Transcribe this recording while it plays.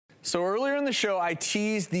So earlier in the show, I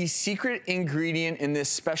teased the secret ingredient in this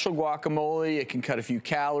special guacamole. It can cut a few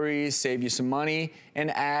calories, save you some money,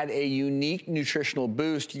 and add a unique nutritional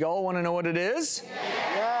boost. Y'all want to know what it is?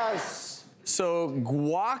 Yes. So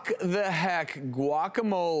guacamole.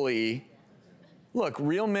 Look,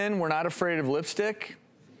 real men, we're not afraid of lipstick.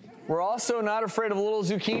 We're also not afraid of a little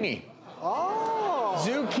zucchini. Oh.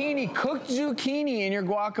 Zucchini, cooked zucchini in your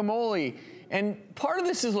guacamole. And part of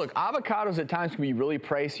this is, look, avocados at times can be really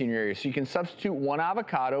pricey in your area. So you can substitute one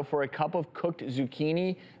avocado for a cup of cooked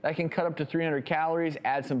zucchini. That can cut up to 300 calories,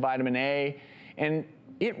 add some vitamin A, and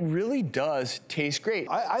it really does taste great.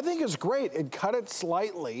 I think it's great. It cut it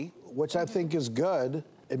slightly, which I think is good.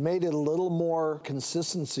 It made it a little more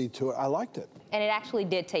consistency to it. I liked it. And it actually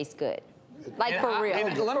did taste good. Like, And for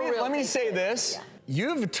real. Let me say this. Yeah. You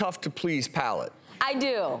have a tough to please palate. I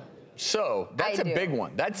do. So that's a big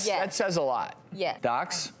one. That says a lot. Yeah.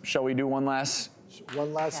 Docs, shall we do one last?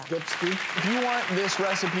 One last dipski. If you want this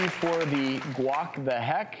recipe for the guac the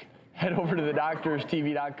heck, head over to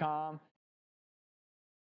thedoctorstv.com.